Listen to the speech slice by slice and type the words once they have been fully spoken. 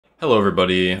Hello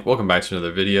everybody, welcome back to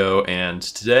another video, and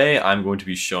today I'm going to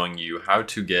be showing you how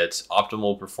to get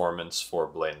optimal performance for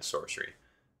Blade and Sorcery.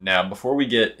 Now, before we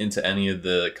get into any of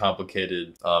the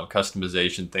complicated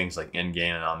customization things like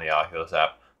in-game and on the Oculus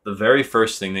app, the very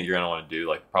first thing that you're going to want to do,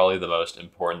 like probably the most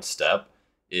important step,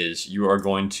 is you are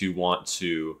going to want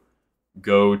to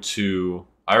go to,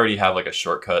 I already have like a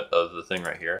shortcut of the thing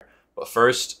right here, but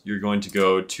first you're going to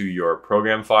go to your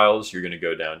program files, you're going to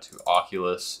go down to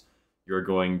Oculus, you're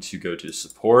going to go to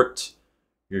support,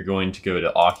 you're going to go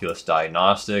to Oculus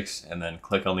Diagnostics, and then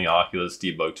click on the Oculus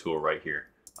debug tool right here.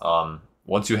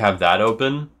 Once you have that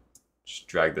open, just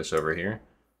drag this over here.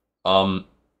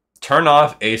 Turn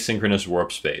off asynchronous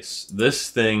warp space. This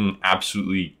thing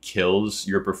absolutely kills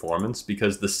your performance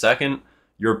because the second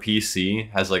your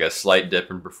PC has like a slight dip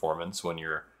in performance when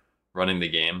you're running the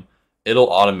game,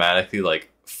 it'll automatically like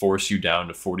force you down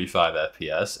to 45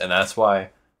 FPS, and that's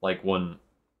why like when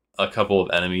a couple of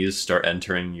enemies start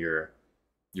entering your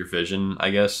vision, I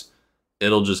guess,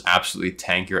 it'll just absolutely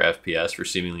tank your FPS for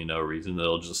seemingly no reason.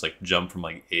 It'll just like jump from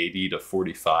like 80 to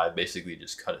 45, basically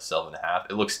just cut itself in half.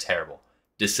 It looks terrible.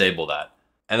 Disable that.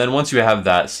 And then once you have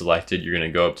that selected, you're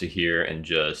going to go up to here and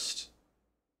just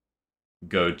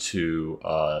go to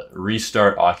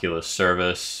restart Oculus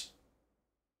service,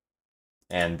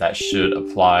 and that should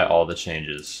apply all the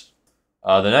changes.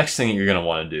 The next thing that you're going to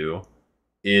want to do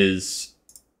is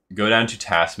go down to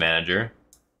Task Manager.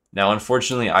 Now,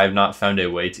 unfortunately, I have not found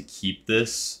a way to keep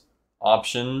this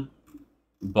option,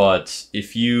 but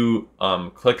if you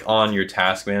click on your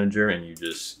Task Manager and you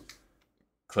just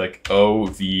click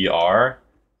OVR,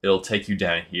 it'll take you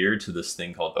down here to this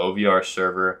thing called OVR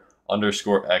server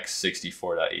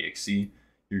 _x64.exe.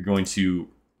 You're going to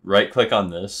right-click on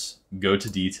this, go to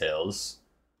Details,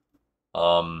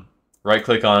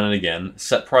 right-click on it again,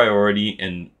 set priority,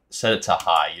 and set it to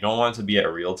high. You don't want it to be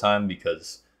at real time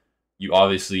because you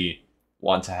obviously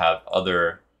want to have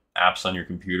other apps on your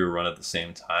computer run at the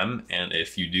same time. And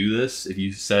if you do this, if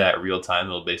you set it at real time,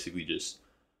 it'll basically just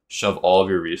shove all of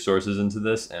your resources into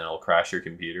this and it'll crash your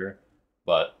computer.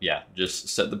 But yeah, just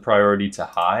set the priority to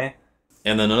high.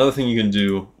 And then another thing you can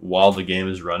do while the game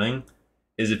is running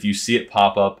is if you see it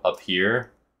pop up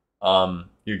here,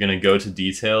 you're going to go to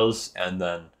Details, and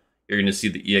then you're going to see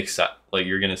the exe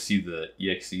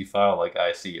file, like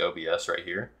I see OBS right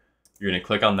here. You're going to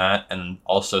click on that and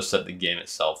also set the game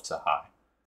itself to high.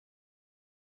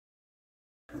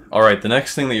 Alright, the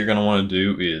next thing that you're going to want to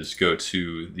do is go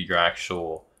to your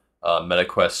actual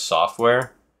MetaQuest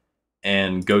software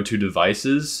and go to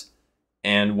Devices.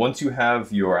 And once you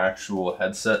have your actual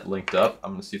headset linked up,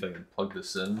 I'm going to see if I can plug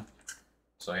this in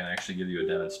so I can actually give you a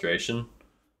demonstration.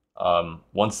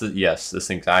 Yes, this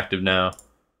thing's active now.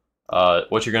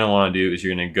 What you're going to want to do is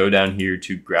you're going to go down here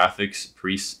to graphics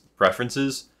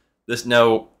preferences. This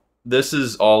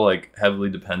is all like heavily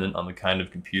dependent on the kind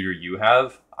of computer you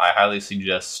have. I highly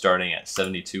suggest starting at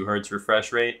 72 Hz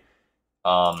refresh rate,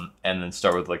 and then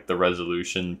start with like the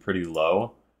resolution pretty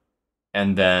low.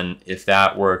 And then if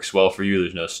that works well for you,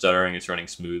 there's no stuttering, it's running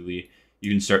smoothly, you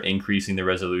can start increasing the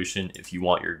resolution. If you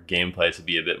want your gameplay to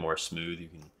be a bit more smooth, you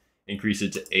can increase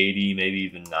it to 80, maybe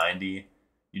even 90.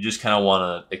 You just kind of want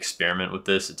to experiment with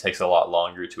this. It takes a lot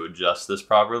longer to adjust this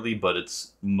properly, but it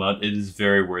is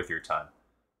very worth your time.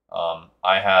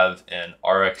 I have an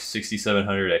RX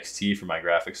 6700 XT for my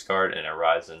graphics card and a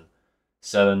Ryzen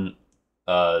 7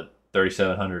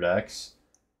 3700X.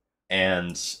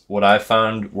 And what I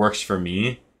found works for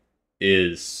me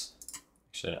is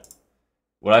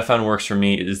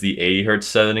the 80 Hz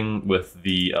setting with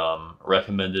the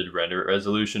recommended render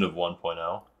resolution of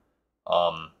 1.0.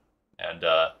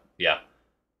 Yeah,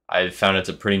 I found it's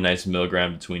a pretty nice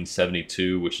milligram between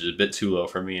 72, which is a bit too low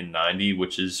for me, and 90,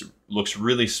 which looks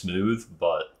really smooth,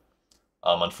 but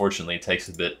unfortunately it takes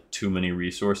a bit too many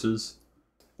resources.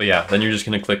 But yeah, then you're just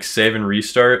going to click Save and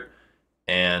Restart,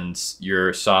 and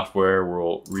your software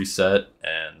will reset,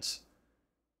 and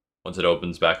once it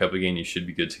opens back up again, you should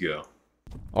be good to go.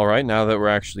 Alright, now that we're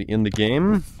actually in the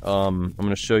game, I'm going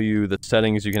to show you the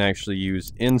settings you can actually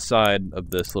use inside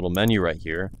of this little menu right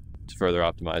here to further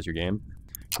optimize your game.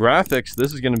 Graphics,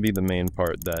 this is going to be the main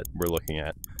part that we're looking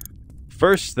at.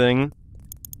 First thing,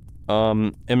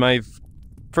 in my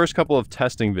first couple of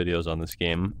testing videos on this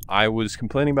game, I was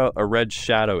complaining about a red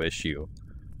shadow issue.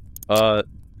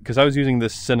 Because I was using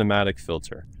this cinematic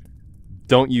filter.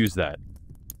 Don't use that.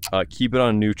 Keep it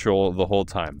on neutral the whole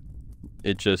time.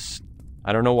 It just,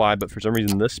 I don't know why, but for some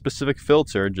reason this specific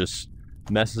filter just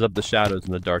messes up the shadows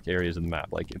in the dark areas of the map.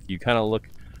 Like if you kind of look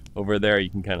over there, you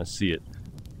can kind of see it.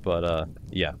 But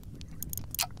yeah,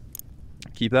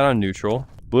 keep that on neutral.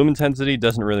 Bloom intensity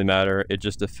doesn't really matter. It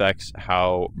just affects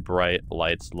how bright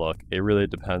lights look. It really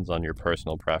depends on your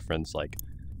personal preference, like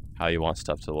how you want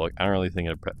stuff to look. I don't really think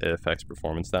it affects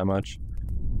performance that much.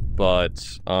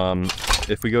 But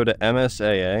if we go to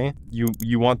MSAA,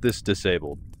 you want this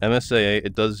disabled. MSAA,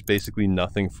 it does basically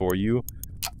nothing for you.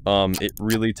 It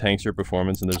really tanks your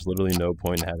performance, and there's literally no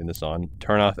point in having this on.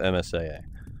 Turn off MSAA.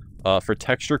 For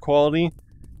texture quality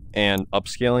and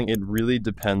upscaling, it really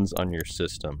depends on your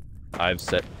system. I've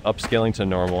set upscaling to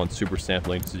normal and super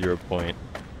sampling to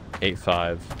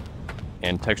 0.85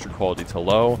 and texture quality to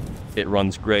low. It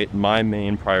runs great. My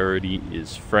main priority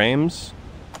is frames,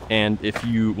 and if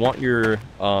you want your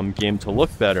game to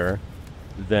look better,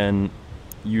 then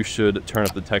you should turn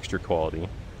up the texture quality.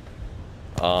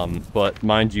 But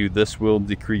mind you, this will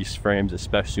decrease frames,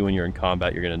 especially when you're in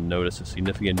combat. You're going to notice a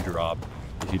significant drop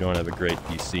if you don't have a great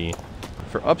PC.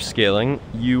 For upscaling,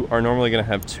 you are normally going to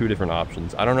have two different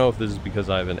options. I don't know if this is because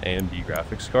I have an AMD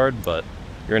graphics card, but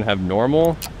you're going to have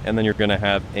normal, and then you're going to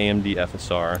have AMD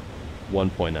FSR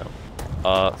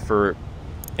 1.0. For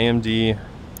AMD,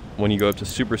 when you go up to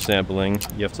super sampling,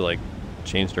 you have to like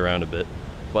change it around a bit.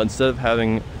 But instead of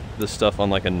having the stuff on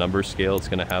like a number scale, it's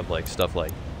going to have like stuff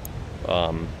like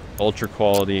ultra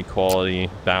quality, quality,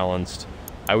 balanced.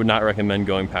 I would not recommend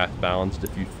going past balanced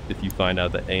if you find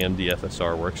out that AMD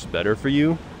FSR works better for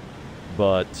you.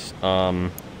 But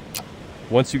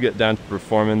once you get down to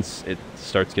performance, it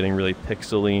starts getting really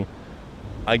pixely.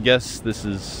 I guess this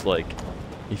is like,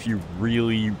 if you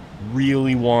really,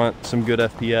 really want some good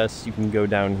FPS, you can go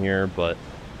down here, but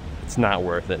it's not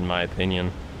worth it in my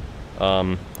opinion.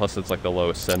 Plus it's like the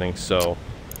lowest setting, so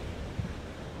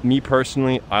me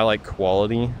personally, I like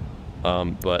quality,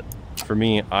 but for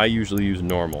me, I usually use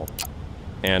normal,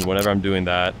 and whenever I'm doing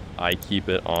that, I keep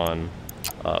it on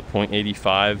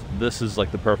 0.85. This is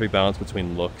like the perfect balance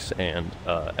between looks and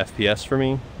FPS for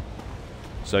me.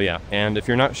 So yeah, and if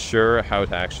you're not sure how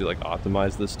to actually like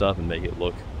optimize this stuff and make it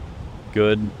look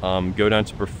good, go down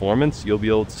to performance. You'll be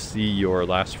able to see your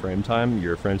last frame time,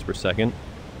 your frames per second,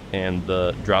 and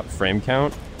the drop frame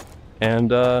count.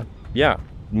 And yeah,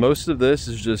 most of this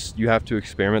is just you have to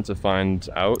experiment to find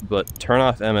out, but turn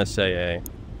off MSAA,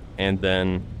 and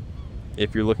then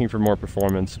if you're looking for more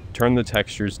performance, turn the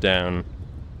textures down,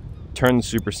 turn the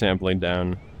super sampling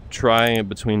down, try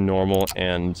between normal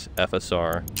and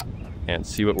FSR, and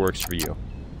see what works for you.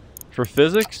 For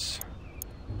physics,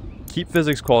 keep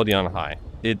physics quality on high.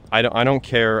 I don't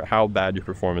care how bad your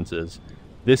performance is.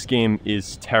 This game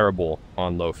is terrible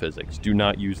on low physics. Do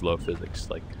not use low physics.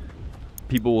 Like,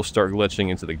 people will start glitching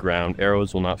into the ground.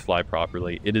 Arrows will not fly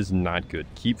properly. It is not good.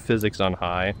 Keep physics on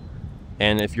high.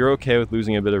 And if you're okay with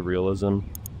losing a bit of realism,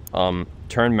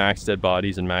 turn max dead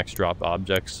bodies and max drop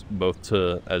objects both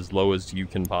to as low as you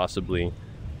can possibly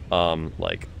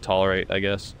like tolerate, I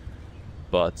guess.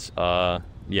 But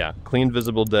yeah, clean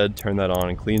visible dead, turn that on,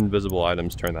 and clean visible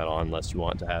items, turn that on, unless you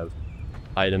want to have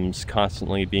items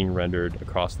constantly being rendered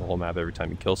across the whole map every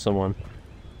time you kill someone.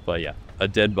 But yeah, a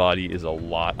dead body is a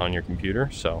lot on your computer,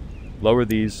 so lower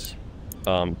these,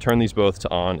 turn these both to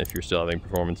on if you're still having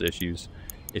performance issues.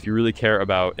 If you really care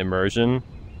about immersion,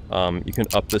 you can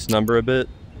up this number a bit,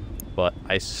 but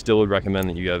I still would recommend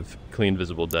that you have clean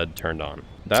visible dead turned on.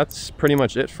 That's pretty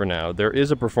much it for now. There is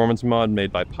a performance mod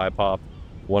made by PyPop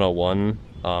 101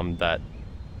 that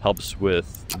helps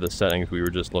with the settings we were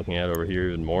just looking at over here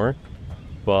even more,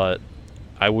 but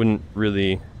I wouldn't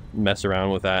really mess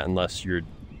around with that unless you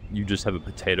just have a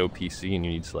potato PC and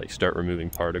you need to like start removing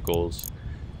particles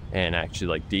and actually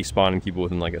like despawning people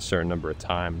within like a certain number of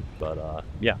time. But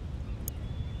yeah,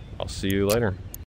 I'll see you later.